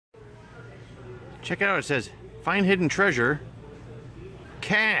Check it out, it says, find hidden treasure,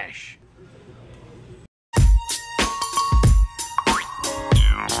 cache.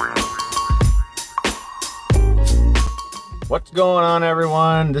 What's going on,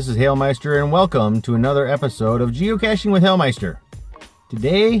 everyone? This is Halemeister, and welcome to another episode of Geocaching with Halemeister.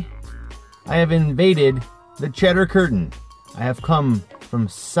 Today, I have invaded the Cheddar curtain. I have come from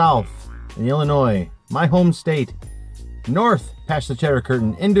south in Illinois, my home state, north past the Cheddar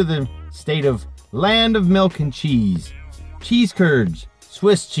curtain into the state of land of milk and cheese, cheese curds,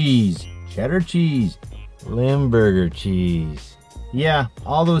 Swiss cheese, cheddar cheese, Limburger cheese. Yeah,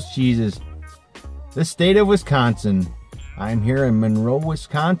 all those cheeses. The state of Wisconsin. I'm here in Monroe,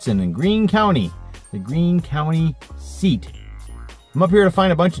 Wisconsin in Greene County, the Greene County seat. I'm up here to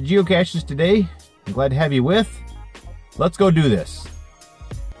find a bunch of geocaches today. I'm glad to have you with. Let's go do this.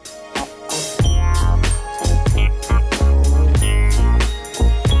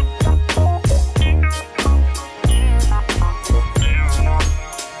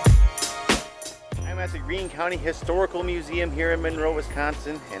 I'm at the Greene County Historical Museum here in Monroe,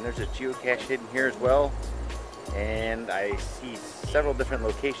 Wisconsin, and there's a geocache hidden here as well. And I see several different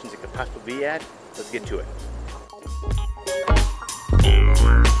locations it could possibly be at. Let's get to it.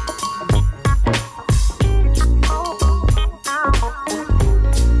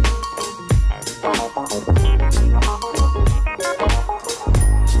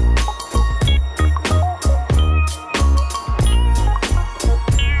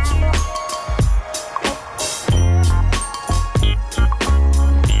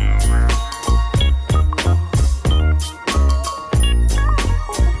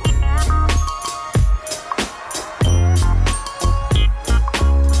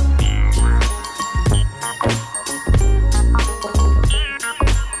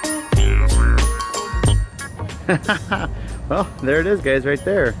 Well, there it is, guys, right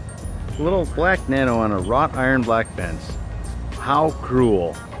there. A little black nano on a wrought iron black fence. How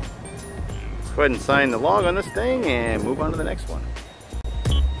cruel. Go ahead and sign the log on this thing and move on to the next one.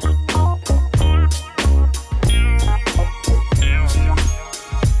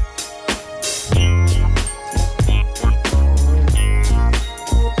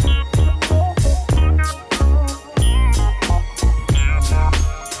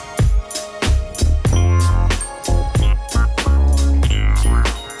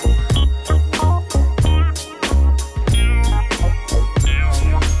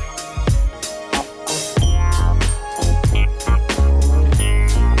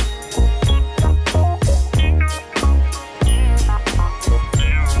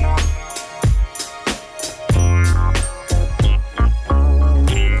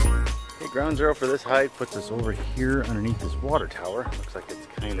 Ground zero for this hide puts us over here underneath this water tower. Looks like it's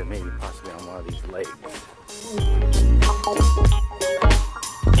kind of maybe possibly on one of these legs.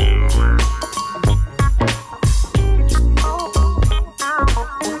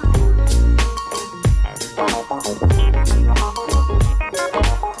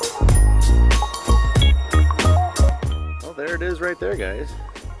 Well, there it is right there, guys.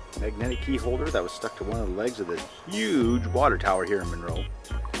 Magnetic key holder that was stuck to one of the legs of this huge water tower here in Monroe.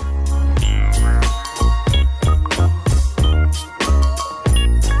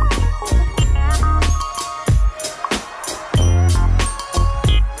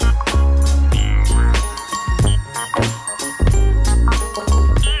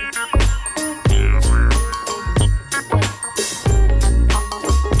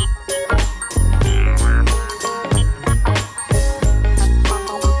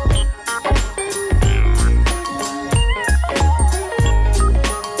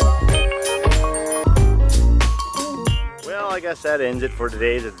 I guess that ends it for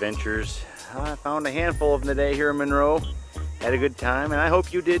today's adventures. I found a handful of them today here in Monroe. Had a good time, and I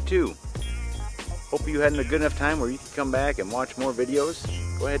hope you did too. Hope you had a good enough time where you can come back and watch more videos.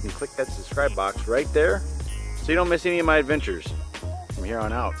 Go ahead and click that subscribe box right there so you don't miss any of my adventures from here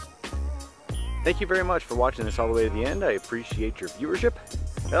on out. Thank you very much for watching this all the way to the end. I appreciate your viewership.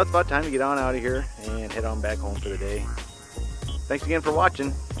 Well, it's about time to get on out of here and head on back home for the day. Thanks again for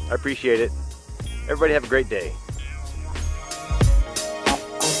watching. I appreciate it. Everybody have a great day.